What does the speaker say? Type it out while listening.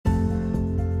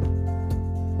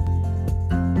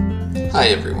Hi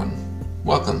everyone,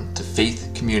 welcome to Faith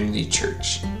Community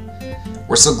Church.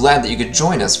 We're so glad that you could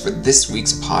join us for this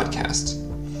week's podcast.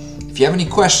 If you have any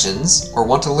questions or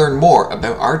want to learn more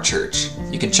about our church,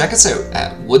 you can check us out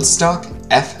at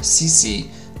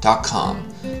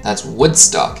woodstockfcc.com. That's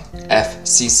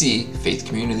woodstockfcc,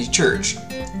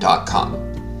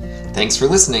 faithcommunitychurch.com. Thanks for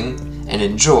listening and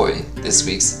enjoy this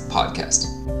week's podcast.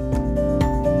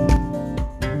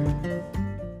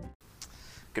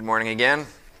 Good morning again.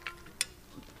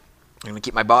 I'm going to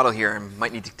keep my bottle here. I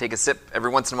might need to take a sip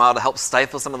every once in a while to help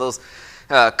stifle some of those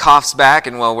coughs back.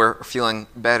 And while we're feeling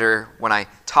better, when I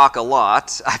talk a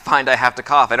lot, I find I have to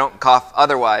cough. I don't cough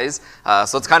otherwise.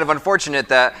 So it's kind of unfortunate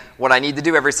that what I need to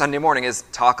do every Sunday morning is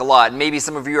talk a lot. And maybe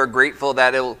some of you are grateful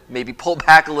that it'll maybe pull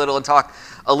back a little and talk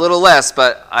a little less,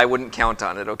 but I wouldn't count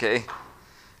on it, okay?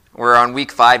 We're on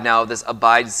week 5 now of this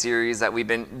Abide series that we've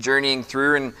been journeying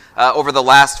through, and over the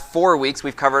last 4 weeks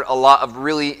we've covered a lot of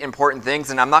really important things,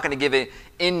 and I'm not going to give an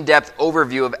in-depth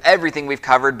overview of everything we've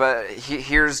covered, but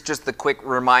here's just the quick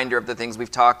reminder of the things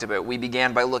we've talked about. We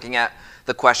began by looking at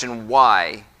the question,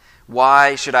 why?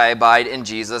 Why should I abide in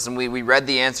Jesus? And we read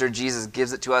the answer. Jesus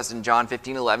gives it to us in John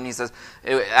 15:11. He says,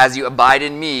 as you abide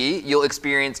in me, you'll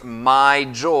experience my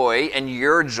joy, and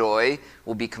your joy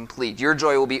will be complete. Your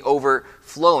joy will be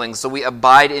overflowing. So we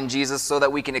abide in Jesus so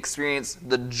that we can experience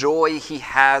the joy he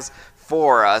has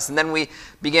for us. And then we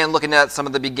began looking at some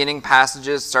of the beginning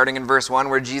passages, starting in verse 1,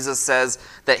 where Jesus says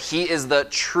that he is the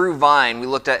true vine. We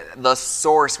looked at the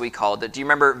source, we called it. Do you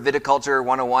remember Viticulture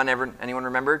 101? Anyone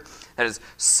remember? That is,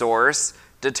 source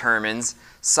determines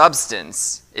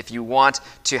substance. If you want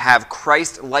to have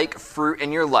Christ-like fruit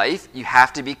in your life, you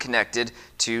have to be connected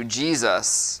to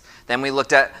Jesus. Then we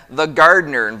looked at the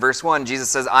gardener. In verse 1, Jesus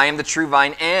says, I am the true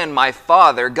vine, and my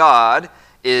Father, God,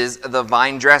 is the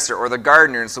vine dresser or the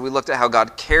gardener. And so we looked at how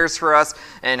God cares for us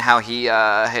and how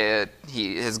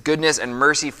his goodness and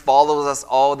mercy follows us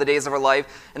all the days of our life.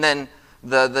 And then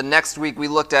the next week we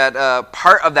looked at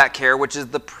part of that care, which is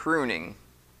the pruning.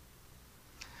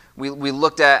 We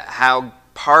looked at how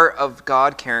part of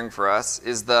God caring for us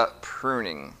is the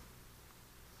pruning.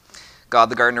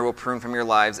 God the gardener will prune from your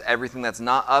lives everything that's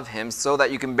not of him so that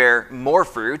you can bear more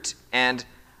fruit and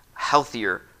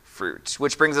healthier fruit.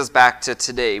 Which brings us back to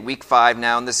today, week 5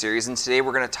 now in the series, and today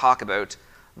we're going to talk about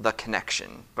the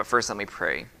connection. But first, let me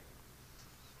pray.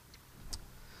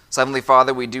 So, Heavenly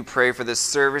Father, we do pray for this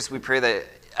service. We pray that,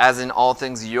 as in all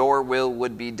things, your will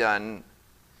would be done.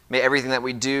 May everything that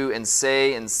we do and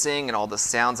say and sing and all the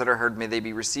sounds that are heard, may they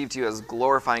be received to you as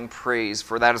glorifying praise,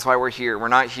 for that is why we're here. We're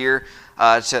not here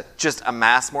to just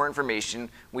amass more information.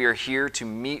 We are here to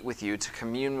meet with you, to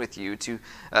commune with you, to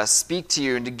speak to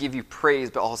you and to give you praise,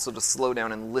 but also to slow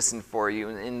down and listen for you.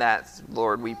 And in that,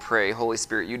 Lord, we pray, Holy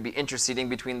Spirit, you'd be interceding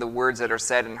between the words that are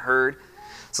said and heard,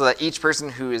 so that each person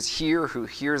who is here, who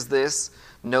hears this,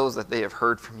 knows that they have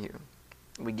heard from you.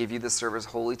 We give you this service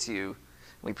wholly to you.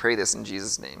 We pray this in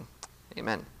Jesus' name.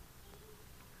 Amen.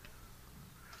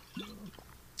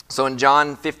 So in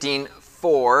John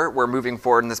 15:4, we're moving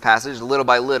forward in this passage little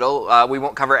by little. We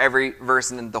won't cover every verse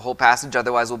in the whole passage,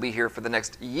 otherwise we'll be here for the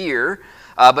next year.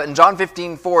 But in John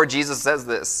 15:4, Jesus says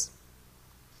this,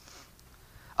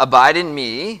 abide in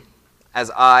me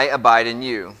as I abide in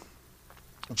you.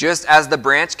 Just as the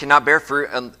branch cannot bear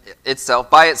fruit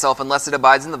by itself unless it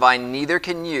abides in the vine, neither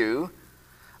can you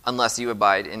unless you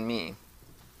abide in me.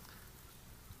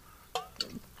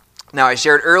 Now, I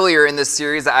shared earlier in this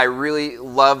series that I really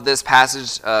love this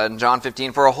passage in John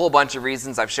 15 for a whole bunch of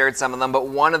reasons. I've shared some of them, but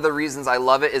one of the reasons I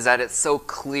love it is that it's so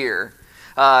clear.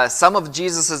 Some of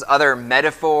Jesus' other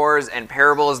metaphors and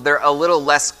parables, they're a little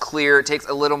less clear. It takes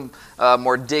a little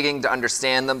more digging to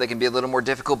understand them. They can be a little more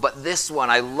difficult, but this one,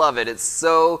 I love it. It's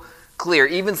so clear.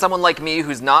 Even someone like me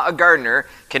who's not a gardener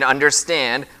can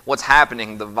understand what's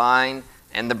happening. The vine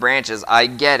and the branches, I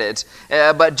get it.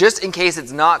 But just in case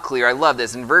it's not clear, I love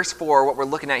this. In verse 4, what we're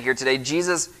looking at here today,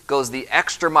 Jesus goes the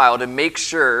extra mile to make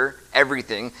sure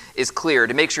everything is clear,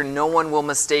 to make sure no one will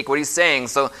mistake what he's saying.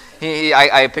 So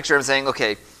I picture him saying,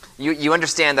 okay, you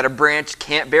understand that a branch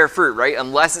can't bear fruit, right?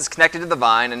 Unless it's connected to the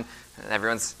vine. And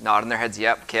everyone's nodding their heads,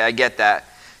 yep, okay, I get that.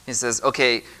 He says,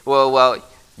 okay, well,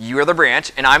 you are the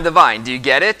branch and I'm the vine. Do you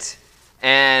get it?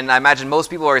 And I imagine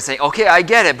most people are saying, okay, I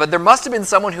get it, but there must have been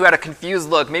someone who had a confused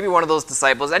look, maybe one of those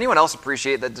disciples. Anyone else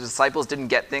appreciate that the disciples didn't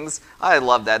get things? I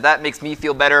love that. That makes me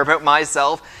feel better about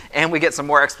myself, and we get some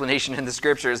more explanation in the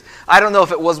scriptures. I don't know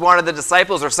if it was one of the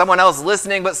disciples or someone else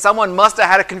listening, but someone must have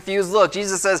had a confused look.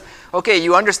 Jesus says, okay,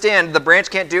 you understand the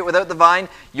branch can't do it without the vine.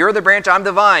 You're the branch, I'm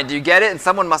the vine. Do you get it? And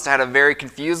someone must have had a very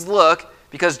confused look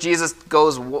because Jesus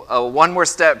goes one more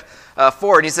step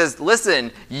forward. He says,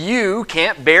 listen, you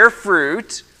can't bear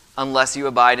fruit unless you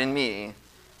abide in me.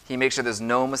 He makes sure there's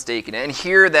no mistake in it. And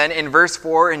here then, in verse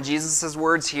 4, in Jesus'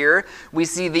 words here, we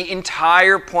see the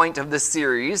entire point of this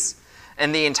series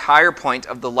and the entire point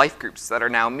of the life groups that are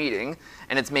now meeting.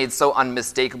 And it's made so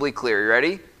unmistakably clear. You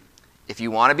ready? If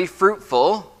you want to be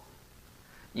fruitful,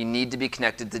 you need to be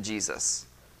connected to Jesus.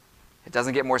 It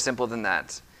doesn't get more simple than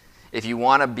that. If you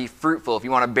want to be fruitful, if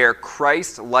you want to bear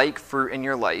Christ-like fruit in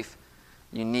your life,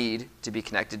 you need to be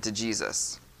connected to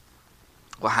Jesus.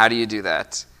 Well, how do you do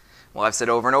that? Well, I've said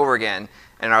over and over again,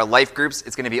 in our life groups,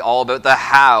 it's going to be all about the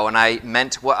how, and I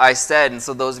meant what I said. And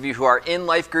so those of you who are in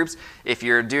life groups, if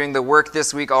you're doing the work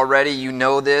this week already, you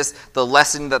know this. The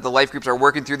lesson that the life groups are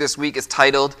working through this week is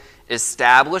titled,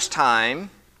 Establish Time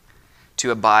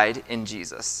to Abide in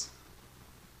Jesus.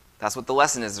 That's what the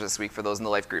lesson is this week for those in the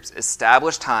life groups.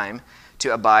 Establish time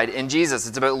to abide in Jesus.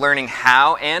 It's about learning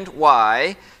how and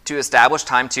why to establish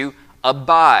time to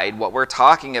abide, what we're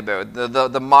talking about.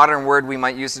 The modern word we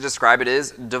might use to describe it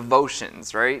is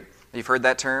devotions, right? You've heard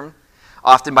that term?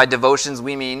 Often by devotions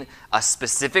we mean a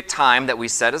specific time that we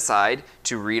set aside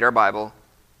to read our Bible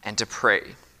and to pray.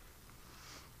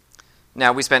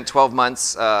 Now, we spent 12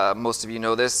 months, most of you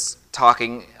know this,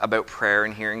 talking about prayer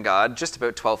and hearing God, just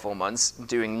about 12 full months,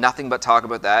 doing nothing but talk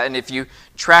about that. And if you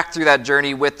track through that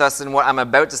journey with us, and what I'm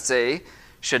about to say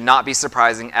should not be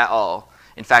surprising at all.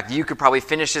 In fact, you could probably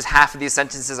finish just half of these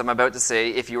sentences I'm about to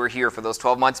say if you were here for those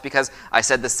 12 months, because I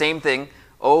said the same thing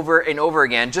over and over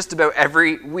again just about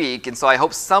every week, and so I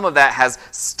hope some of that has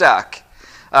stuck.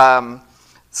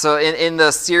 So in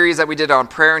the series that we did on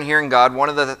prayer and hearing God, one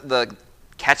of the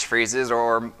catchphrases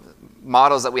or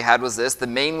models that we had was this: the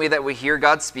main way that we hear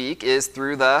God speak is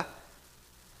through the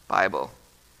Bible.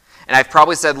 And I've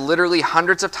probably said literally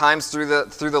hundreds of times through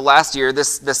the last year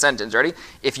this sentence. Ready?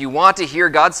 If you want to hear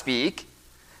God speak,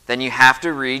 then you have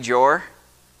to read your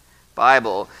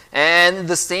Bible. And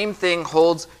the same thing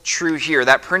holds true here.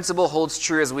 That principle holds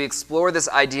true as we explore this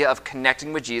idea of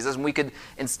connecting with Jesus. And we could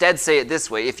instead say it this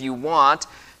way: if you want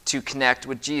to connect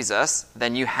with Jesus,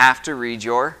 then you have to read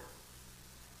your,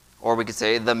 or we could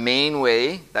say the main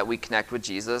way that we connect with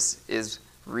Jesus is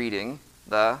reading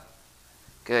the.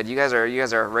 Good. You guys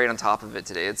are right on top of it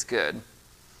today. It's good.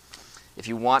 If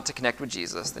you want to connect with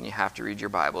Jesus, then you have to read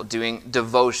your Bible. Doing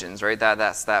devotions, right?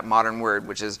 That's that modern word,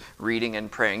 which is reading and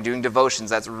praying. Doing devotions,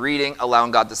 that's reading,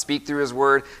 allowing God to speak through his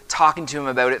word, talking to him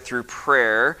about it through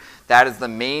prayer. That is the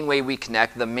main way we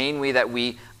connect, the main way that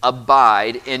we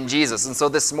abide in Jesus. And so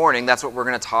this morning, that's what we're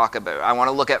going to talk about. I want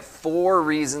to look at 4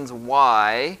 reasons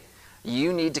why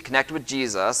you need to connect with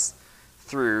Jesus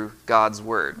through God's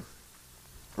word.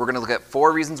 We're going to look at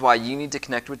 4 reasons why you need to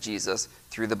connect with Jesus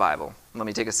through the Bible. Let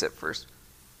me take a sip first.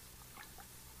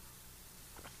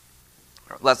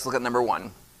 Let's look at number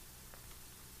 1.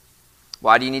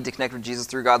 Why do you need to connect with Jesus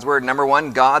through God's word? Number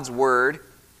 1, God's word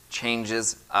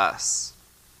changes us.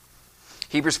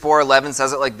 Hebrews 4:11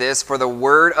 says it like this: For the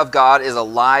word of God is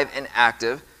alive and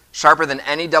active, sharper than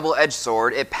any double-edged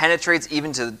sword. It penetrates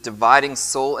even to dividing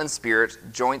soul and spirit,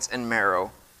 joints and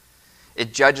marrow.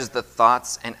 It judges the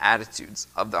thoughts and attitudes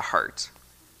of the heart.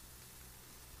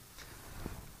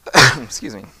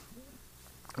 Excuse me.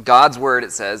 God's word,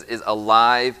 it says, is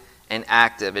alive and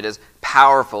active. It is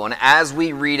powerful. And as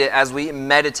we read it, as we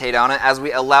meditate on it, as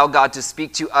we allow God to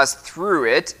speak to us through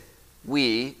it,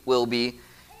 we will be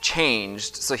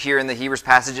changed. So here in the Hebrews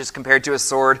passage, it's compared to a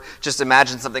sword. Just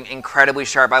imagine something incredibly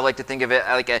sharp. I like to think of it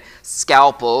like a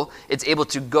scalpel. It's able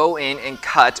to go in and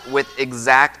cut with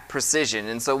exact precision.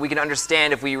 And so we can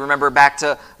understand, if we remember back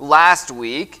to last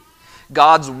week,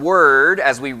 God's word,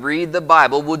 as we read the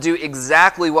Bible, will do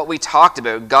exactly what we talked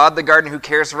about. God, the gardener who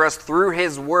cares for us through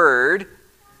his word,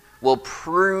 will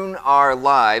prune our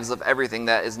lives of everything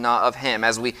that is not of him.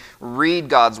 As we read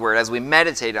God's word, as we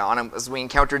meditate on him, as we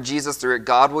encounter Jesus through it,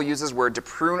 God will use his word to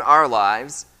prune our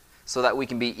lives so that we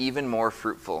can be even more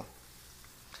fruitful.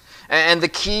 And the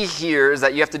key here is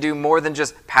that you have to do more than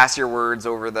just pass your words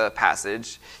over the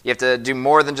passage. You have to do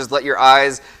more than just let your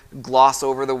eyes gloss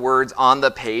over the words on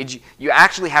the page. You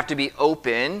actually have to be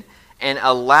open and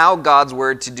allow God's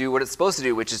word to do what it's supposed to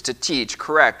do, which is to teach,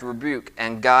 correct, rebuke,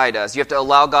 and guide us. You have to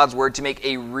allow God's word to make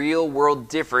a real-world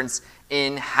difference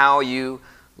in how you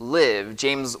live.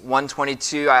 James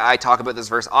 1:22, I talk about this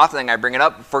verse often, and I bring it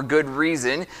up for good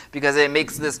reason, because it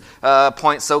makes this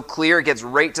point so clear. It gets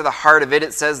right to the heart of it.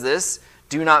 It says this: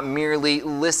 do not merely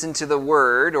listen to the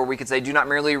word, or we could say do not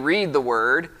merely read the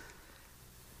word,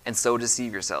 and so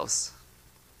deceive yourselves.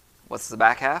 What's the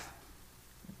back half?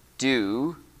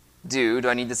 Do Do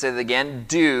I need to say that again?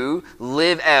 Do,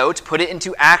 live out, put it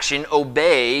into action,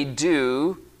 obey,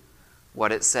 do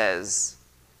what it says.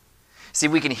 See,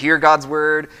 we can hear God's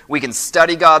word, we can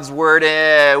study God's word,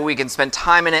 we can spend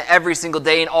time in it every single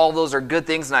day, and all those are good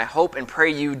things, and I hope and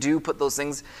pray you do put those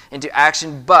things into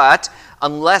action. But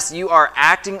unless you are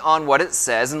acting on what it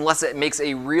says, unless it makes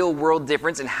a real world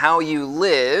difference in how you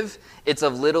live, it's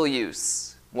of little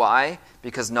use. Why?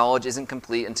 Because knowledge isn't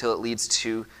complete until it leads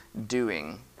to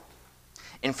doing.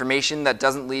 Information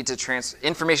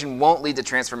won't lead to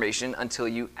transformation until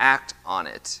you act on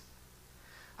it.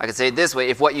 I could say it this way: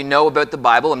 if what you know about the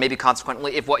Bible, and maybe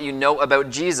consequently, if what you know about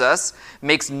Jesus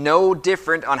makes no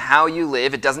difference on how you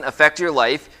live, it doesn't affect your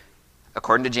life,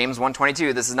 according to James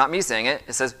 1:22, this is not me saying it,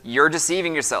 it says you're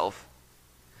deceiving yourself.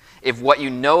 If what you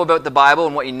know about the Bible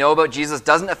and what you know about Jesus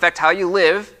doesn't affect how you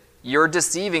live, you're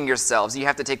deceiving yourselves. You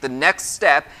have to take the next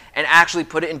step and actually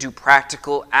put it into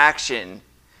practical action.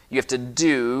 You have to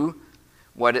do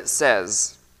what it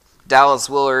says. Dallas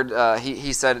Willard,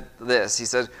 he said this. He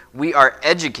said, "We are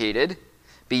educated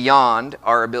beyond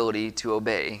our ability to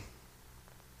obey."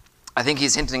 I think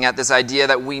he's hinting at this idea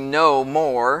that we know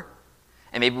more,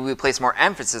 and maybe we place more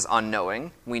emphasis on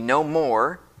knowing. We know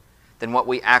more than what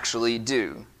we actually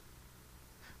do.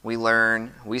 We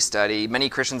learn, we study. Many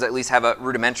Christians at least have a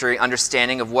rudimentary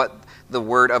understanding of what the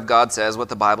Word of God says, what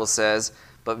the Bible says,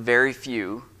 but very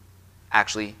few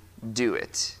actually do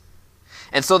it.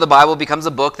 And so the Bible becomes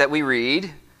a book that we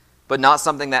read, but not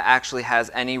something that actually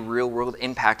has any real-world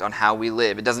impact on how we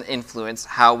live. It doesn't influence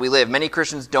how we live. Many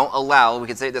Christians don't allow, we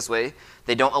could say it this way,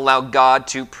 they don't allow God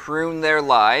to prune their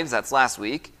lives, that's last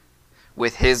week,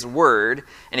 with His Word.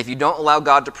 And if you don't allow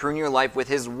God to prune your life with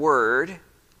His Word,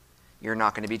 you're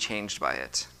not going to be changed by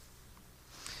it.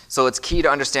 So it's key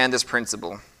to understand this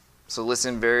principle. So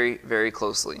listen very, very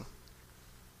closely.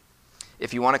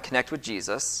 If you want to connect with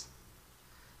Jesus,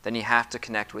 then you have to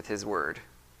connect with His Word,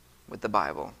 with the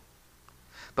Bible.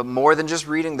 But more than just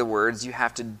reading the words, you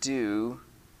have to do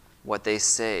what they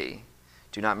say.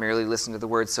 Do not merely listen to the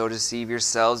words, so deceive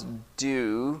yourselves.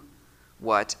 Do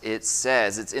what it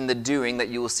says. It's in the doing that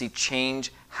you will see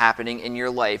change happening in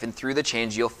your life. And through the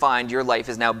change, you'll find your life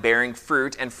is now bearing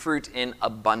fruit, and fruit in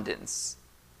abundance.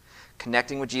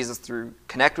 Connect with Jesus through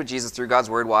God's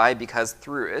Word. Why? Because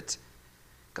through it,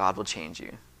 God will change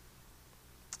you.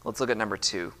 Let's look at number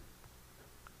 2.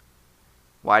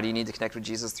 Why do you need to connect with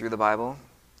Jesus through the Bible?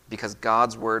 Because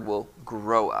God's Word will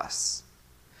grow us.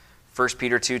 1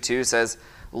 Peter 2:2 says,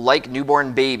 "Like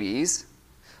newborn babies,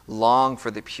 long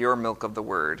for the pure milk of the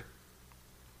Word,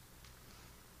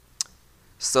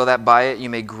 so that by it you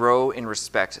may grow in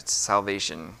respect to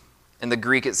salvation." In the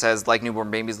Greek it says, like newborn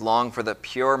babies, long for the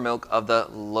pure milk of the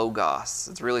Logos.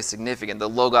 It's really significant. The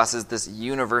Logos is this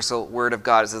universal Word of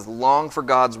God. It says, long for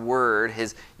God's Word,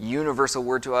 His universal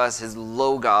Word to us, His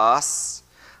Logos,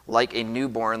 like a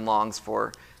newborn longs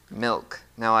for milk.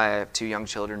 Now I have 2 young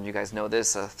children, you guys know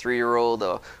this, a 3-year-old,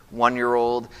 a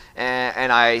 1-year-old,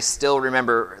 and I still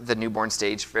remember the newborn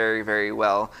stage very, very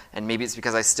well, and maybe it's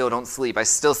because I still don't sleep. I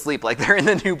still sleep like they're in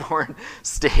the newborn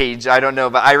stage. I don't know,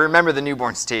 but I remember the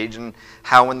newborn stage and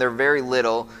how when they're very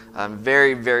little,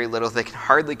 very, very little, they can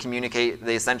hardly communicate.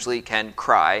 They essentially can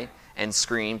cry and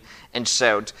scream and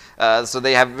shout. So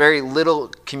they have very little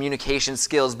communication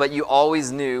skills, but you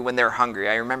always knew when they're hungry.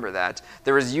 I remember that.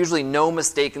 There was usually no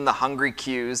mistaking the hungry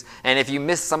cues, and if you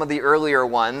missed some of the earlier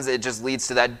ones, it just leads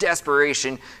to that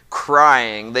desperation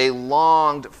crying. They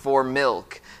longed for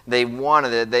milk. They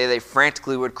wanted it. They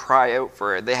frantically would cry out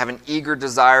for it. They have an eager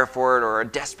desire for it or a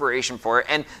desperation for it,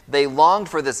 and they longed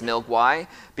for this milk. Why?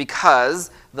 Because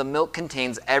the milk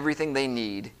contains everything they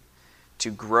need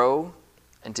to grow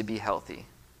and to be healthy.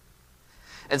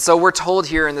 And so we're told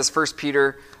here in this 1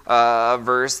 Peter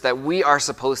verse that we are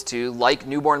supposed to, like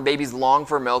newborn babies long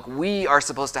for milk, we are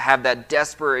supposed to have that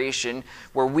desperation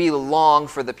where we long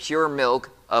for the pure milk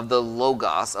of the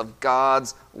Logos, of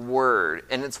God's Word.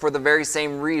 And it's for the very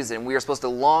same reason. We are supposed to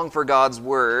long for God's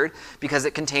Word because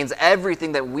it contains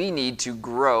everything that we need to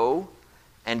grow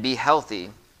and be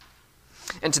healthy.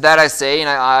 And to that I say, and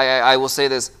I will say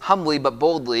this humbly but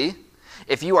boldly,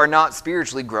 if you are not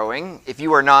spiritually growing, if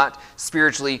you are not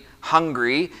spiritually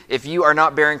hungry, if you are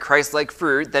not bearing Christ-like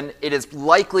fruit, then it is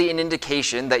likely an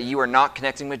indication that you are not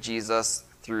connecting with Jesus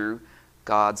through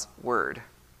God's Word.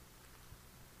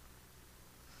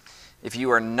 If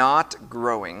you are not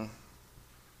growing,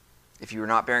 if you are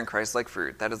not bearing Christ-like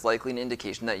fruit, that is likely an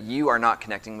indication that you are not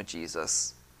connecting with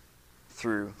Jesus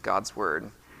through God's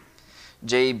Word.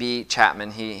 J.B.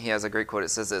 Chapman, he has a great quote. It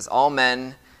says this: "All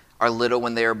men are little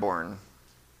when they are born.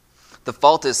 The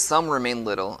fault is some remain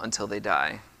little until they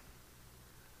die."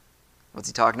 What's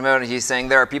he talking about? He's saying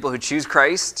there are people who choose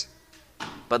Christ,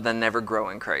 but then never grow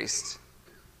in Christ.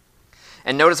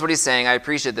 And notice what he's saying. I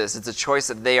appreciate this. It's a choice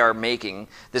that they are making.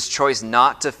 This choice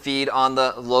not to feed on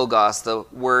the Logos, the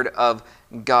Word of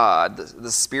God.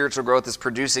 The spiritual growth is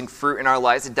producing fruit in our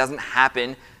lives. It doesn't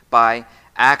happen by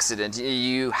accident.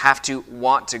 You have to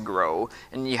want to grow,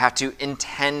 and you have to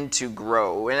intend to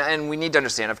grow. And we need to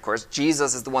understand, of course,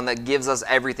 Jesus is the one that gives us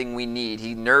everything we need.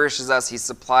 He nourishes us. He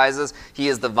supplies us. He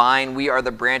is the vine. We are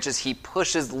the branches. He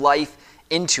pushes life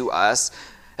into us.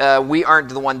 We aren't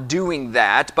the one doing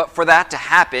that, but for that to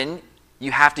happen,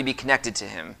 you have to be connected to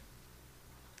him.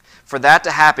 For that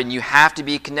to happen, you have to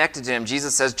be connected to him.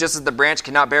 Jesus says, just as the branch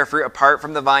cannot bear fruit apart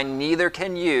from the vine, neither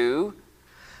can you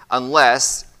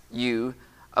unless you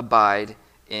abide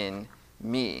in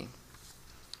me.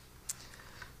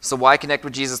 So why connect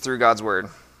with Jesus through God's word?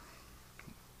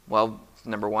 Well,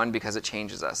 number one, because it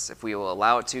changes us. If we will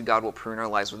allow it to, God will prune our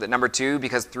lives with it. Number two,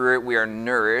 because through it we are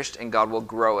nourished and God will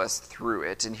grow us through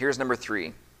it. And here's number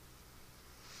three.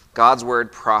 God's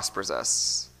word prospers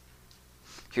us.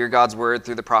 Hear God's word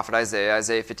through the prophet Isaiah,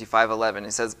 Isaiah 55:11.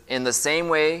 It says, it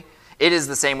is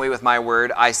the same way with my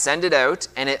word. I send it out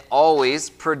and it always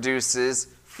produces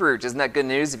fruit. Isn't that good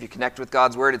news? If you connect with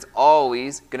God's word, it's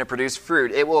always going to produce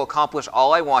fruit. It will accomplish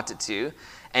all I want it to,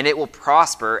 and it will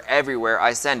prosper everywhere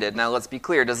I send it. Now, let's be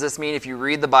clear. Does this mean if you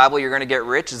read the Bible, you're going to get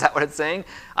rich? Is that what it's saying?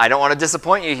 I don't want to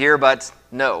disappoint you here, but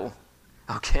no.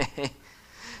 Okay?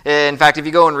 In fact, if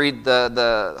you go and read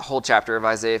the whole chapter of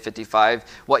Isaiah 55,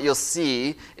 what you'll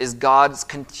see is God's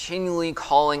continually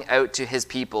calling out to his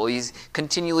people. He's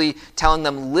continually telling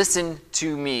them, listen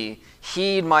to me.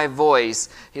 Heed my voice.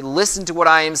 Listen to what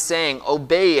I am saying.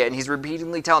 Obey it. And he's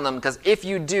repeatedly telling them, because if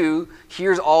you do,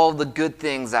 here's all the good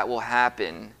things that will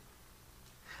happen.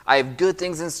 I have good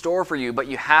things in store for you, but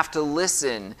you have to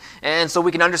listen. And so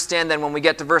we can understand then when we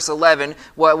get to verse 11,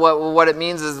 what it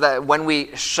means is that when we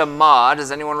shema,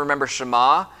 does anyone remember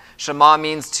shema? Shema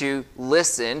means to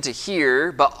listen, to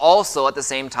hear, but also at the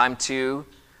same time to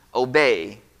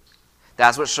obey.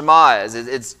 That's what Shema is.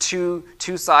 It's two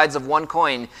sides of one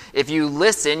coin. If you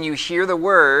listen, you hear the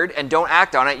word, and don't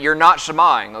act on it, you're not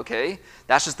Shemaing, okay?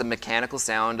 That's just the mechanical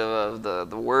sound of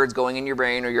the words going in your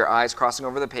brain or your eyes crossing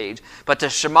over the page. But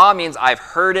to Shema means I've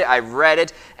heard it, I've read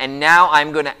it, and now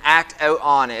I'm going to act out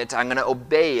on it. I'm going to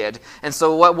obey it. And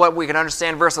so what we can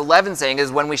understand verse 11 saying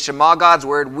is when we Shema God's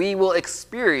word, we will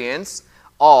experience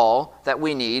all that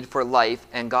we need for life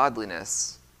and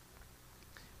godliness.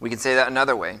 We can say that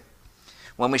another way.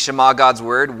 When we Shema God's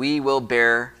word, we will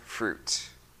bear fruit.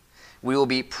 We will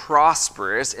be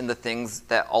prosperous in the things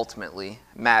that ultimately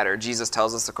matter. Jesus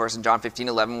tells us, of course, in John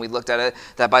 15:11, we looked at it,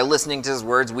 that by listening to his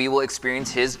words, we will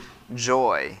experience his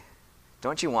joy.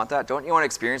 Don't you want that? Don't you want to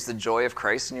experience the joy of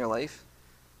Christ in your life?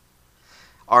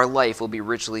 Our life will be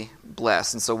richly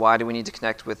blessed. And so why do we need to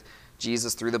connect with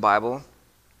Jesus through the Bible?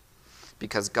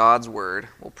 Because God's word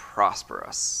will prosper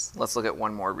us. Let's look at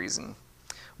one more reason.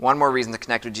 One more reason to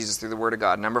connect with Jesus through the Word of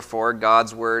God. Number 4,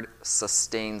 God's Word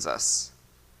sustains us.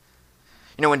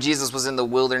 You know, when Jesus was in the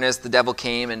wilderness, the devil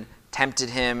came and tempted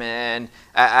him. And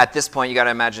at this point, you got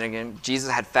to imagine again, Jesus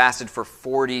had fasted for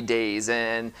 40 days.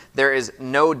 And there is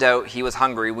no doubt he was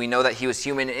hungry. We know that he was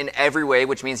human in every way,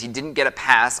 which means he didn't get a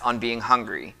pass on being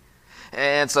hungry.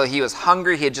 And so he was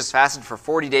hungry. He had just fasted for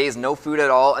 40 days, no food at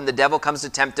all. And the devil comes to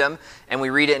tempt him. And we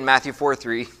read it in Matthew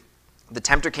 4:3. The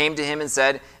tempter came to him and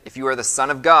said, if you are the Son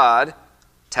of God,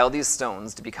 tell these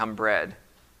stones to become bread.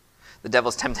 The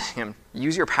devil's tempting him.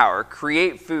 Use your power.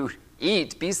 Create food.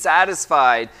 Eat. Be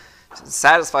satisfied.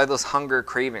 Satisfy those hunger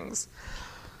cravings.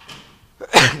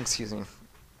 Excuse me.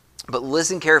 But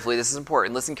listen carefully. This is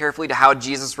important. Listen carefully to how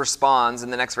Jesus responds in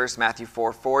the next verse, Matthew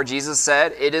 4:4. Jesus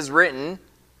said, it is written,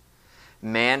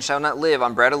 man shall not live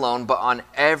on bread alone, but on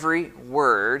every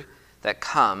word that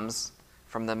comes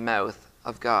from the mouth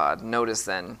of God. Notice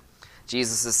then,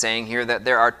 Jesus is saying here that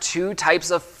there are two types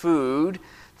of food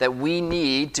that we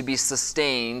need to be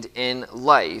sustained in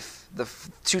life. The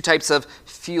two types of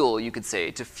fuel, you could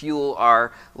say, to fuel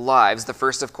our lives. The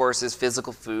first, of course, is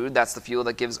physical food. That's the fuel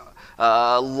that gives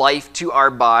life to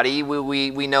our body.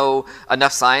 We know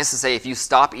enough science to say if you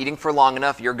stop eating for long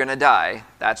enough, you're going to die.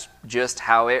 That's just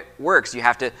how it works. You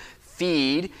have to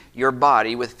feed your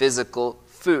body with physical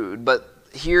food. But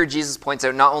here Jesus points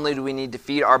out not only do we need to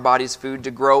feed our bodies food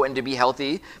to grow and to be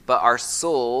healthy, but our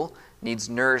soul needs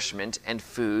nourishment and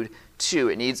food too.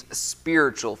 It needs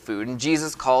spiritual food. And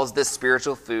Jesus calls this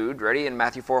spiritual food, ready, in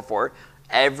Matthew 4:4,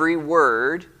 every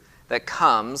word that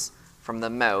comes from the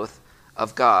mouth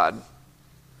of God.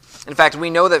 In fact, we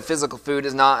know that physical food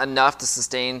is not enough to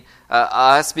sustain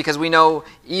us, because we know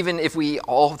even if we eat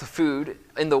all the food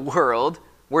in the world,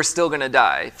 we're still going to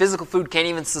die. Physical food can't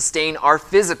even sustain our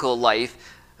physical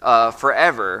life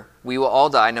forever. We will all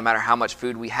die no matter how much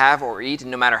food we have or eat,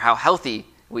 and no matter how healthy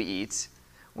we eat,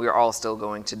 we are all still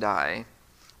going to die.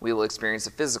 We will experience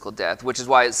a physical death, which is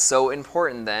why it's so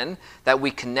important then that we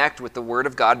connect with the Word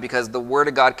of God, because the Word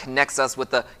of God connects us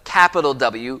with the capital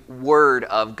W, Word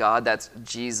of God. That's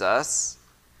Jesus.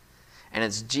 And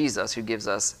it's Jesus who gives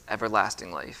us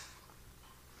everlasting life.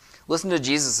 Listen to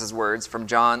Jesus' words from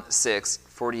John 6,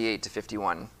 48 to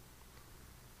 51.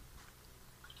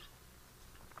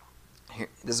 Here,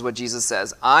 this is what Jesus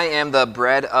says. I am the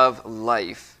bread of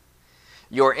life.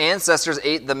 Your ancestors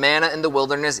ate the manna in the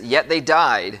wilderness, yet they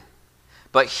died.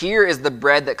 But here is the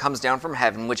bread that comes down from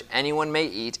heaven, which anyone may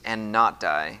eat and not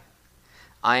die.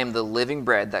 I am the living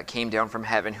bread that came down from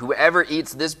heaven. Whoever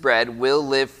eats this bread will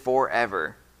live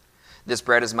forever. This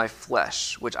bread is my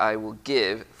flesh, which I will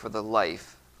give for the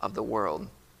life of the world.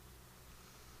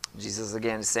 Jesus,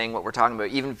 again, is saying what we're talking about.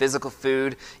 Even physical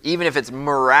food, even if it's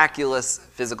miraculous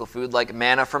physical food like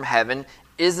manna from heaven,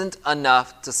 isn't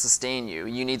enough to sustain you.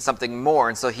 You need something more.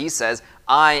 And so he says,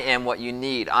 I am what you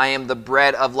need. I am the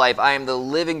bread of life. I am the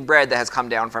living bread that has come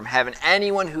down from heaven.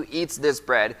 Anyone who eats this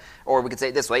bread, or we could say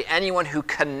it this way, anyone who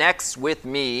connects with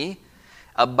me,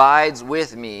 abides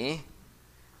with me,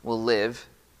 will live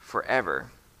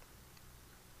forever.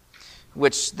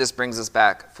 Which this brings us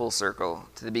back full circle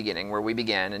to the beginning, where we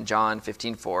began in John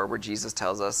 15:4, where Jesus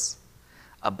tells us,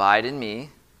 abide in me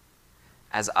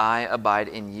as I abide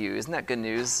in you. Isn't that good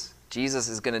news? Jesus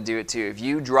is going to do it too. If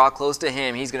you draw close to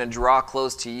him, he's going to draw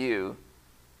close to you.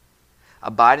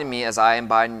 Abide in me as I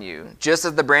abide in you. Just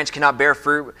as the branch cannot bear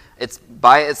fruit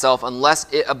by itself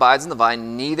unless it abides in the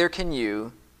vine, neither can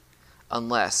you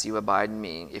unless you abide in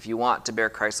me. If you want to bear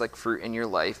Christ-like fruit in your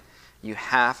life, you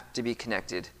have to be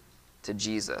connected to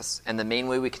Jesus. And the main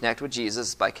way we connect with Jesus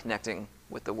is by connecting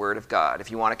with the Word of God.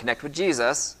 If you want to connect with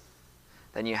Jesus,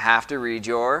 then you have to read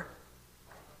your...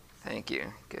 Thank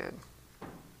you. Good.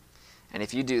 And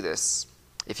if you do this,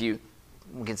 we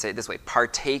can say it this way,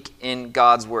 partake in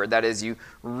God's Word. That is, you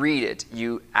read it,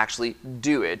 you actually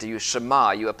do it, you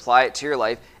shema, you apply it to your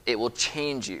life, it will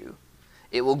change you.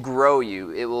 It will grow you.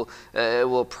 It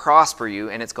will prosper you,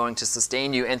 and it's going to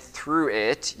sustain you. And through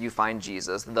it, you find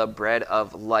Jesus, the bread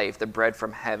of life, the bread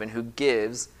from heaven, who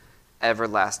gives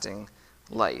everlasting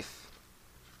life.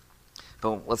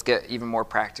 But let's get even more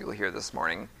practical here this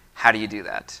morning. How do you do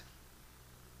that?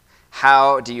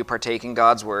 How do you partake in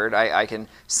God's Word? I can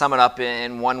sum it up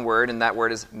in one word, and that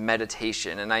word is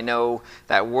meditation. And I know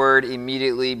that word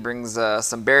immediately brings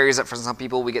some barriers up for some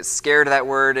people. We get scared of that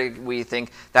word. We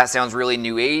think that sounds really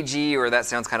New Agey, or that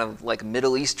sounds kind of like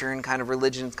Middle Eastern kind of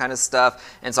religion kind of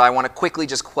stuff. And so I want to quickly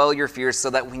just quell your fears so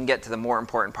that we can get to the more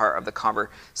important part of the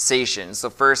conversation. So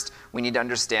first, we need to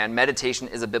understand meditation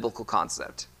is a biblical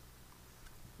concept.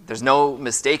 There's no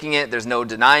mistaking it. There's no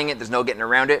denying it. There's no getting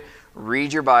around it.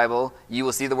 Read your Bible. You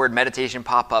will see the word meditation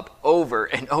pop up over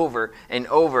and over and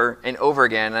over and over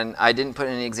again. And I didn't put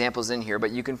any examples in here,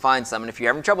 but you can find some. And if you're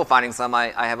having trouble finding some,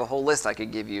 I have a whole list I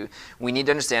could give you. We need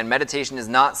to understand meditation is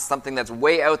not something that's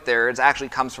way out there. It actually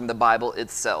comes from the Bible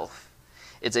itself.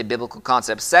 It's a biblical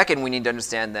concept. Second, we need to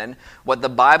understand then, what the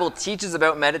Bible teaches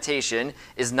about meditation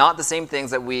is not the same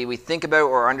things that we think about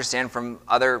or understand from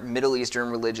other Middle Eastern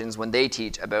religions when they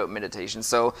teach about meditation.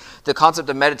 So the concept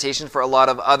of meditation for a lot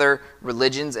of other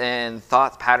religions and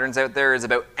thought patterns out there is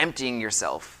about emptying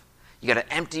yourself. You got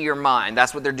to empty your mind.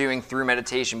 That's what they're doing through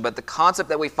meditation. But the concept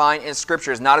that we find in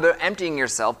Scripture is not about emptying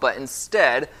yourself, but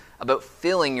instead about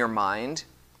filling your mind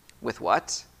with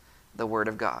what? The Word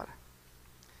of God.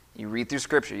 You read through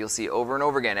Scripture, you'll see over and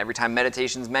over again, every time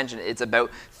meditation is mentioned, it's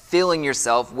about filling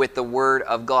yourself with the Word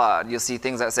of God. You'll see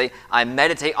things that say, I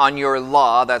meditate on your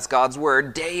law, that's God's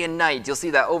Word, day and night. You'll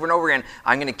see that over and over again.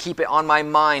 I'm going to keep it on my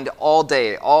mind all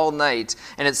day, all night.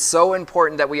 And it's so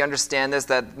important that we understand this,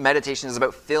 that meditation is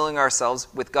about filling ourselves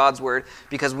with God's Word,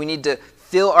 because we need to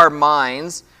fill our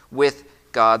minds with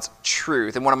God's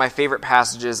truth. And one of my favorite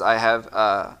passages I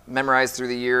have memorized through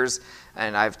the years,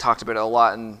 and I've talked about it a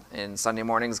lot in Sunday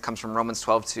mornings, comes from Romans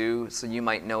 12:2, so you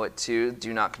might know it too.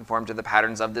 Do not conform to the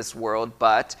patterns of this world,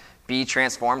 but be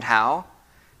transformed. How?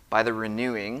 By the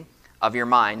renewing of your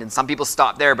mind. And some people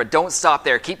stop there, but don't stop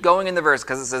there. Keep going in the verse,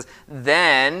 because it says,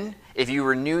 then, if you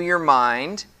renew your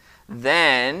mind,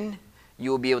 then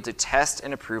you will be able to test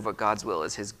and approve what God's will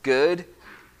is, his good,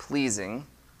 pleasing,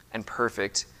 and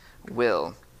perfect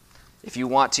will. If you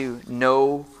want to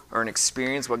know or an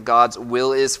experience what God's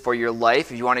will is for your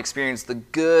life, if you want to experience the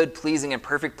good, pleasing, and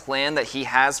perfect plan that he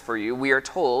has for you, we are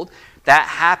told that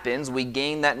happens, we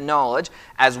gain that knowledge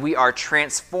as we are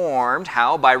transformed.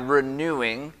 How? By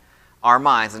renewing our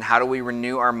minds. And how do we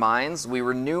renew our minds? We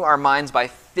renew our minds by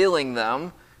filling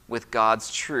them with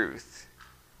God's truth.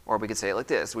 Or we could say it like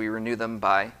this: we renew them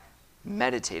by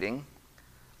meditating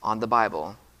on the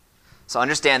Bible. So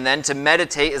understand then, to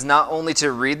meditate is not only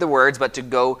to read the words, but to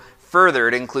go further.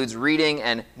 It includes reading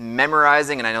and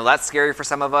memorizing, and I know that's scary for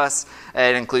some of us.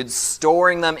 It includes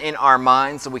storing them in our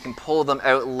minds so we can pull them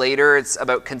out later. It's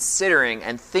about considering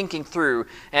and thinking through,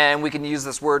 and we can use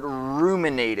this word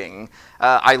ruminating.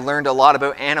 I learned a lot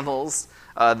about animals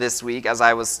this week as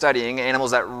I was studying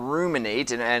animals that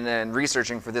ruminate and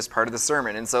researching for this part of the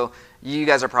sermon. And so you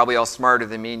guys are probably all smarter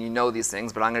than me and you know these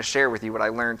things, but I'm going to share with you what I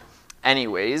learned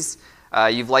anyways.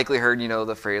 You've likely heard,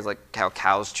 the phrase like how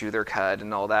cows chew their cud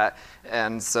and all that.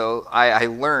 And so I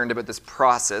learned about this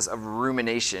process of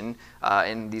rumination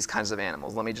in these kinds of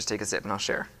animals. Let me just take a sip and I'll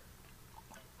share.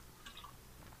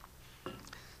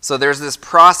 So there's this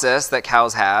process that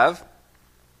cows have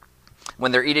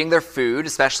when they're eating their food,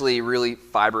 especially really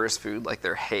fibrous food like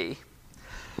their hay.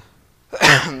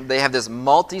 They have this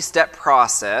multi-step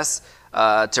process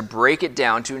to break it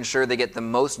down to ensure they get the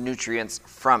most nutrients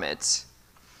from it.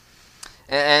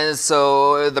 And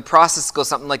so the process goes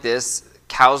something like this.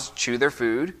 Cows chew their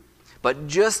food, but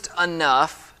just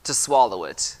enough to swallow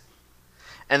it.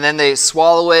 And then they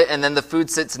swallow it, and then the food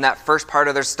sits in that first part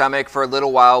of their stomach for a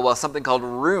little while something called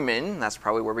rumen, that's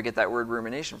probably where we get that word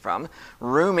rumination from,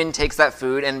 rumen takes that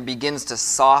food and begins to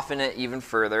soften it even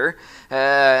further.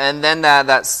 And then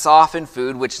that softened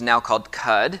food, which is now called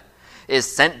cud, is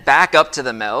sent back up to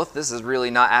the mouth. This is really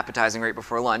not appetizing right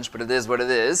before lunch, but it is what it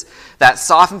is. That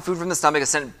softened food from the stomach is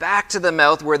sent back to the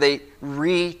mouth where they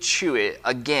re-chew it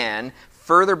again,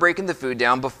 further breaking the food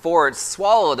down before it's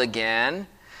swallowed again,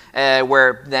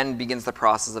 where then begins the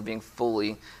process of being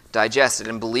fully digested.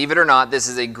 And believe it or not, this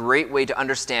is a great way to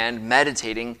understand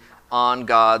meditating on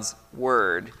God's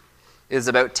Word. It is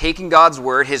about taking God's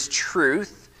Word, His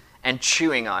truth, and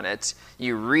chewing on it.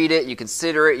 You read it, you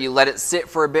consider it, you let it sit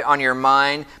for a bit on your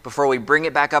mind before we bring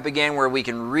it back up again, where we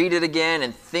can read it again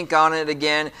and think on it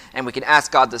again, and we can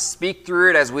ask God to speak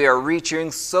through it as we are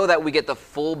re-chewing so that we get the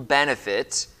full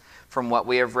benefit from what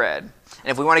we have read. And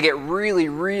if we want to get really,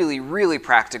 really, really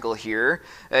practical here,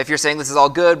 if you're saying this is all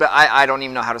good, but I don't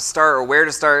even know how to start or where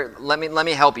to start, let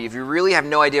me help you. If you really have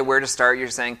no idea where to start, you're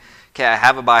saying, okay, I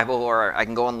have a Bible, or I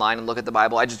can go online and look at the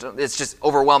Bible. It's just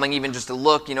overwhelming even just to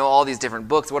look, all these different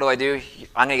books. What do I do?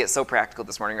 I'm going to get so practical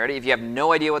this morning. Ready? If you have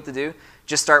no idea what to do,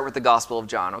 just start with the Gospel of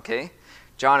John, okay?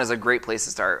 John is a great place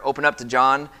to start. Open up to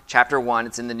John chapter 1.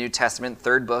 It's in the New Testament,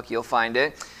 third book. You'll find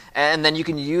it. And then you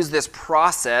can use this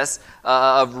process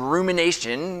of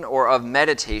rumination or of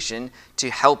meditation to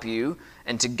help you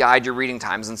and to guide your reading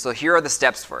times. And so here are the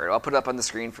steps for it. I'll put it up on the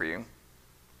screen for you.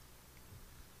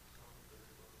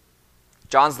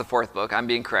 John's the fourth book. I'm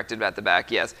being corrected at the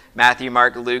back. Yes, Matthew,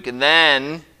 Mark, Luke, and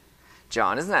then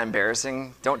John. Isn't that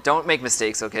embarrassing? Don't make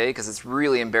mistakes, okay? Because it's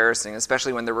really embarrassing,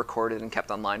 especially when they're recorded and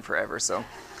kept online forever. So,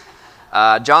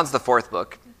 John's the fourth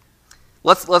book.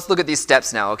 Let's look at these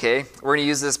steps now, okay? We're going to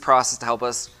use this process to help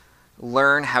us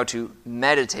learn how to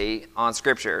meditate on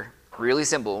Scripture. Really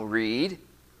simple. Read,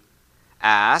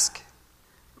 ask,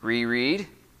 reread,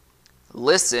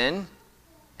 listen,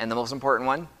 and the most important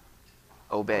one,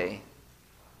 obey.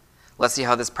 Let's see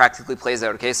how this practically plays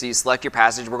out, okay? So you select your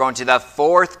passage. We're going to the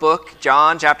fourth book,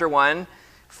 John chapter 1,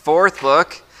 fourth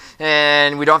book.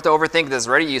 And we don't have to overthink this.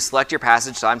 Ready? You select your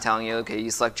passage. So I'm telling you, okay,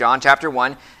 you select John chapter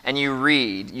 1, and you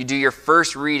read. You do your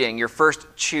first reading, your first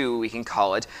chew, we can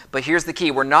call it. But here's the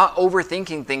key. We're not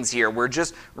overthinking things here. We're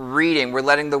just reading. We're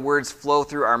letting the words flow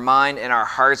through our mind and our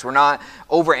hearts. We're not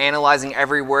overanalyzing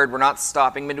every word. We're not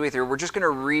stopping midway through. We're just going to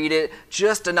read it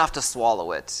just enough to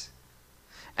swallow it.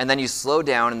 And then you slow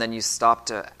down, and then you stop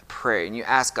to pray, and you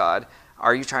ask God,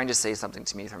 are you trying to say something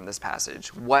to me from this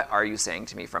passage? What are you saying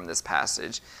to me from this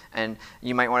passage? And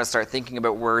you might want to start thinking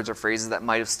about words or phrases that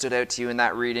might have stood out to you in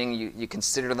that reading. You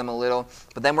consider them a little.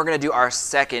 But then we're going to do our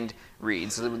second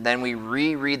read. So then we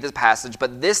reread the passage.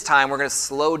 But this time we're going to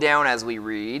slow down as we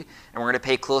read. And we're going to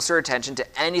pay closer attention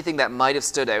to anything that might have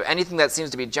stood out. Anything that seems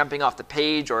to be jumping off the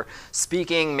page or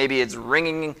speaking. Maybe it's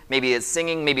ringing. Maybe it's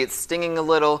singing. Maybe it's stinging a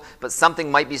little. But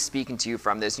something might be speaking to you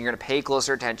from this. And you're going to pay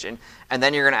closer attention. And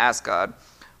then you're going to ask God,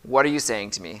 what are you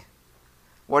saying to me?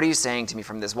 What are you saying to me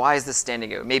from this? Why is this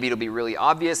standing out? Maybe it'll be really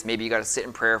obvious. Maybe you got to sit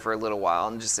in prayer for a little while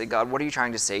and just say, God, what are you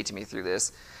trying to say to me through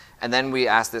this? And then we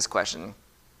ask this question,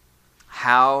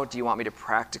 how do you want me to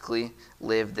practically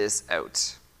live this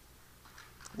out?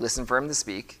 Listen for him to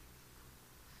speak.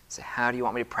 Say, how do you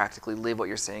want me to practically live what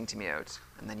you're saying to me out?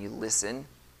 And then you listen.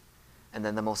 And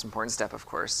then the most important step, of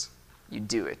course, you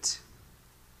do it.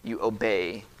 You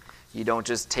obey. You don't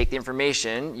just take the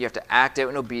information. You have to act out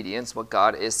in obedience what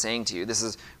God is saying to you. This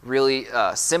is really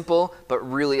simple, but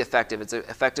really effective. It's an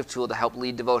effective tool to help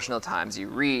lead devotional times. You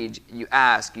read, you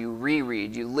ask, you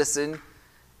reread, you listen,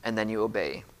 and then you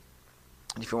obey.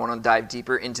 And if you want to dive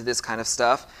deeper into this kind of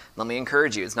stuff, let me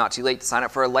encourage you. It's not too late to sign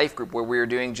up for a life group where we're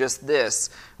doing just this.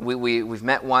 We've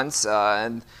met once,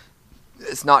 and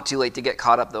it's not too late to get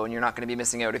caught up, though, and you're not going to be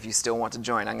missing out if you still want to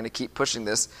join. I'm going to keep pushing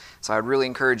this. So I'd really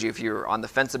encourage you, if you're on the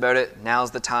fence about it,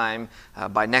 now's the time.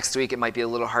 By next week, it might be a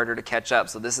little harder to catch up.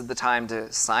 So this is the time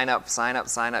to sign up.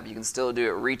 You can still do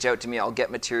it. Reach out to me. I'll get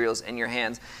materials in your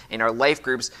hands. In our life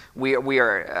groups, we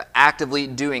are actively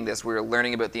doing this. We're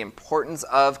learning about the importance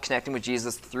of connecting with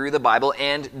Jesus through the Bible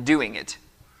and doing it.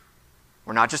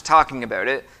 We're not just talking about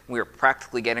it. We are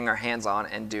practically getting our hands on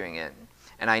and doing it.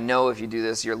 And I know if you do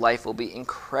this, your life will be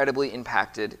incredibly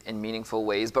impacted in meaningful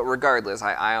ways. But regardless,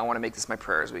 I want to make this my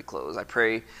prayer as we close. I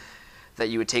pray that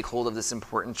you would take hold of this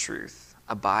important truth.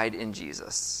 Abide in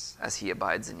Jesus as he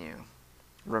abides in you.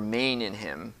 Remain in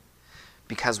him.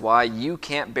 Because why? You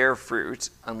can't bear fruit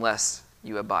unless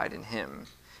you abide in him.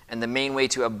 And the main way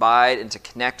to abide and to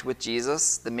connect with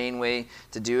Jesus, the main way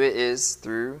to do it is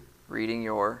through reading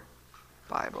your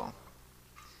Bible.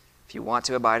 If you want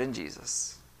to abide in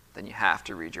Jesus, then you have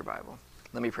to read your Bible.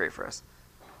 Let me pray for us.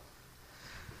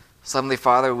 So, Heavenly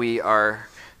Father, we are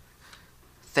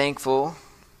thankful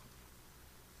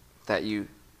that you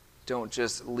don't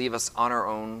just leave us on our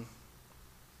own,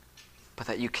 but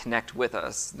that you connect with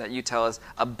us, that you tell us,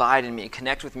 abide in me,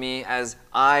 connect with me as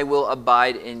I will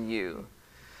abide in you.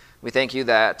 We thank you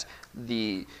that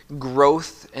the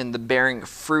growth and the bearing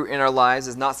fruit in our lives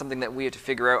is not something that we have to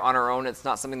figure out on our own. It's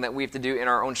not something that we have to do in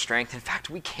our own strength. In fact,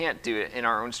 we can't do it in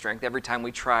our own strength. Every time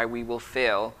we try, we will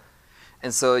fail.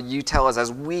 And so you tell us,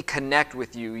 as we connect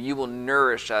with you, you will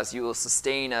nourish us, you will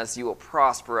sustain us, you will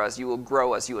prosper us, you will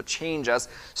grow us, you will change us,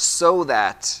 so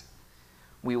that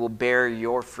we will bear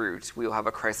your fruit. We will have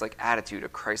a Christ-like attitude, a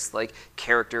Christ-like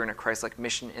character, and a Christ-like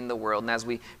mission in the world. And as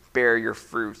we bear your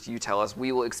fruit, you tell us,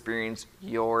 we will experience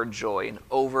your joy, an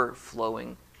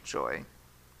overflowing joy.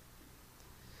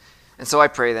 And so I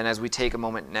pray then, as we take a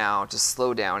moment now to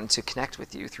slow down and to connect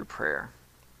with you through prayer,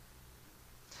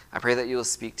 I pray that you will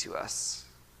speak to us.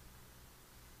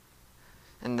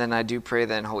 And then I do pray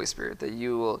then, Holy Spirit, that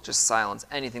you will just silence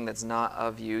anything that's not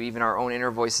of you, even our own inner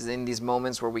voices in these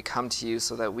moments where we come to you,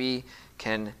 so that we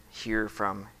can hear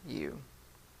from you.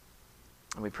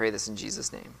 And we pray this in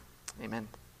Jesus' name. Amen.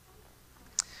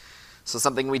 So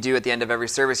something we do at the end of every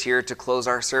service here to close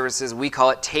our services, we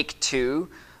call it Take Two.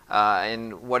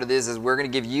 And what it is we're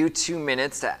going to give you 2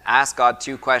 minutes to ask God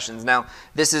 2 questions. Now,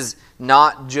 this is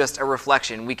not just a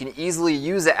reflection. We can easily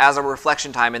use it as a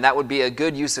reflection time, and that would be a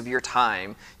good use of your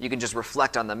time. You can just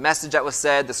reflect on the message that was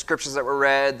said, the scriptures that were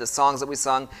read, the songs that we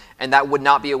sung, and that would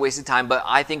not be a wasted time. But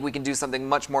I think we can do something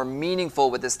much more meaningful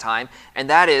with this time, and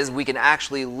that is we can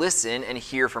actually listen and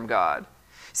hear from God.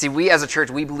 See, we as a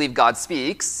church, we believe God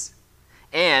speaks,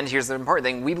 and here's the important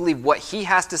thing, we believe what he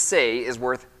has to say is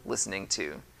worth listening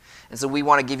to. And so we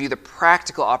want to give you the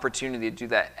practical opportunity to do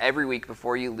that every week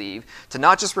before you leave, to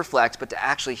not just reflect, but to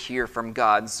actually hear from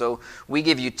God. So we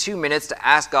give you 2 minutes to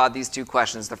ask God these 2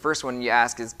 questions. The first one you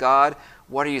ask is, God,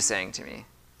 what are you saying to me?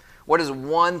 What is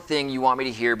one thing you want me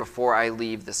to hear before I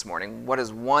leave this morning? What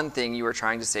is one thing you are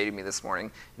trying to say to me this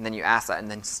morning? And then you ask that, and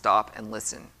then stop and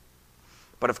listen.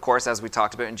 But of course, as we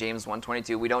talked about in James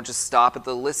 1:22, we don't just stop at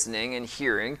the listening and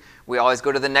hearing. We always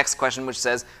go to the next question, which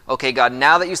says, okay, God,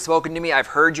 now that you've spoken to me, I've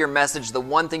heard your message, the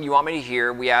one thing you want me to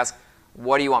hear, we ask,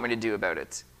 what do you want me to do about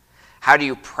it? How do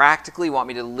you practically want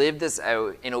me to live this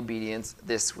out in obedience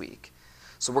this week?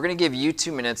 So we're going to give you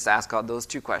 2 minutes to ask God those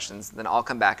 2 questions. Then I'll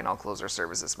come back and I'll close our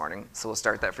service this morning. So we'll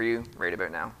start that for you right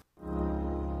about now.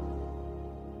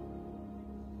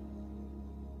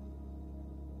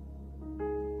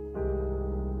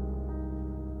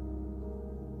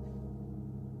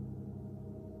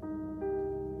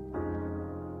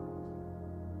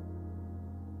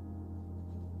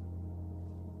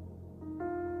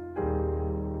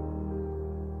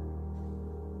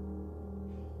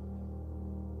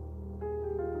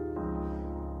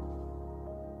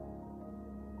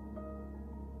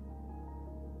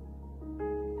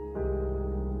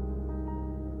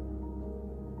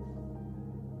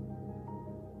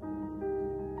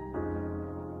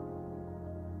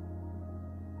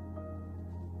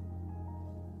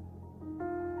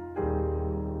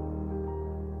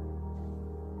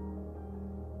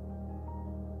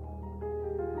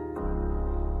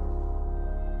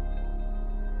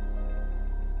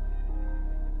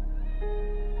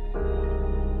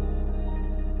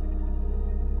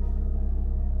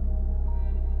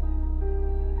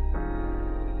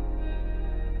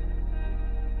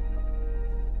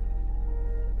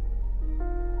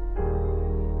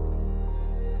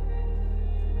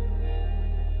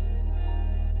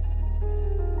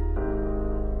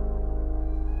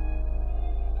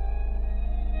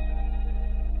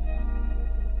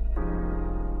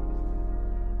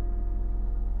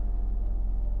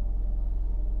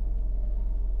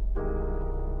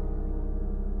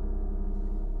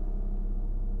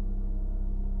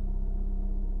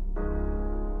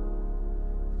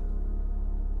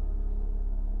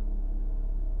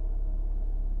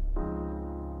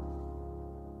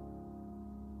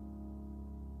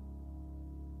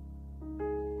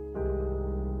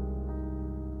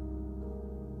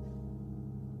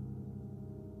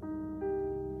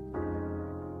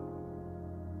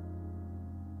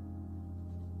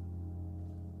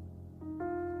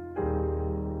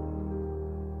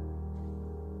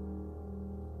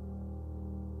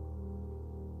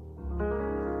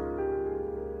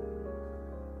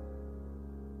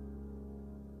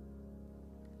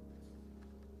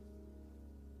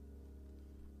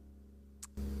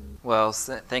 Well,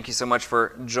 thank you so much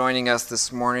for joining us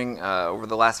this morning. Over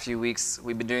the last few weeks,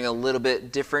 we've been doing a little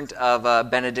bit different of a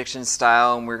benediction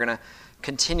style, and we're going to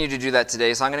continue to do that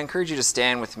today. So I'm going to encourage you to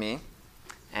stand with me,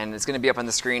 and it's going to be up on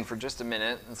the screen for just a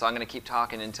minute, and so I'm going to keep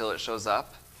talking until it shows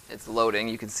up. It's loading.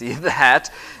 You can see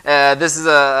that. This is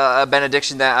a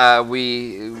benediction that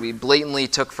we blatantly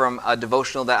took from a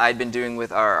devotional that I'd been doing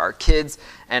with our kids,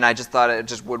 and I just thought it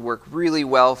just would work really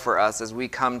well for us as we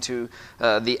come to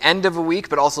the end of a week,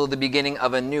 but also the beginning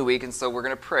of a new week. And so we're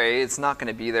going to pray. It's not going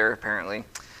to be there, apparently.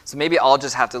 So maybe I'll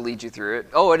just have to lead you through it.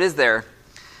 Oh, it is there.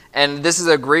 And this is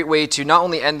a great way to not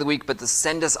only end the week, but to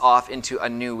send us off into a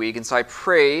new week. And so I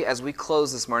pray as we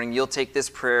close this morning, you'll take this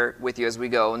prayer with you as we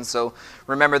go. And so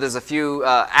remember, there's a few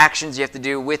actions you have to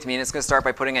do with me. And it's going to start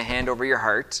by putting a hand over your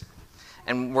heart.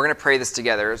 And we're going to pray this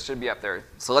together. It should be up there.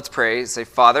 So let's pray. Say,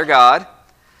 Father God,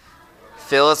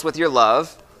 fill us with your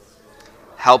love.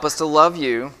 Help us to love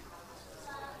you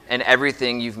and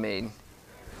everything you've made.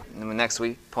 And then next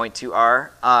we point to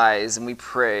our eyes and we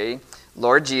pray,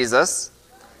 Lord Jesus,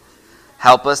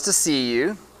 help us to see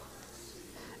you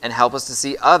and help us to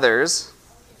see others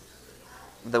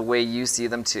the way you see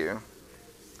them too.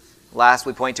 Last,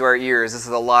 we point to our ears. This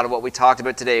is a lot of what we talked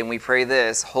about today, and we pray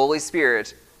this. Holy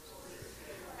Spirit,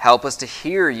 help us to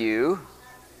hear you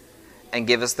and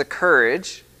give us the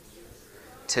courage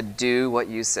to do what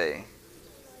you say.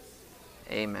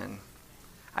 Amen.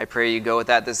 I pray you go with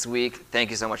that this week. Thank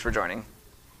you so much for joining.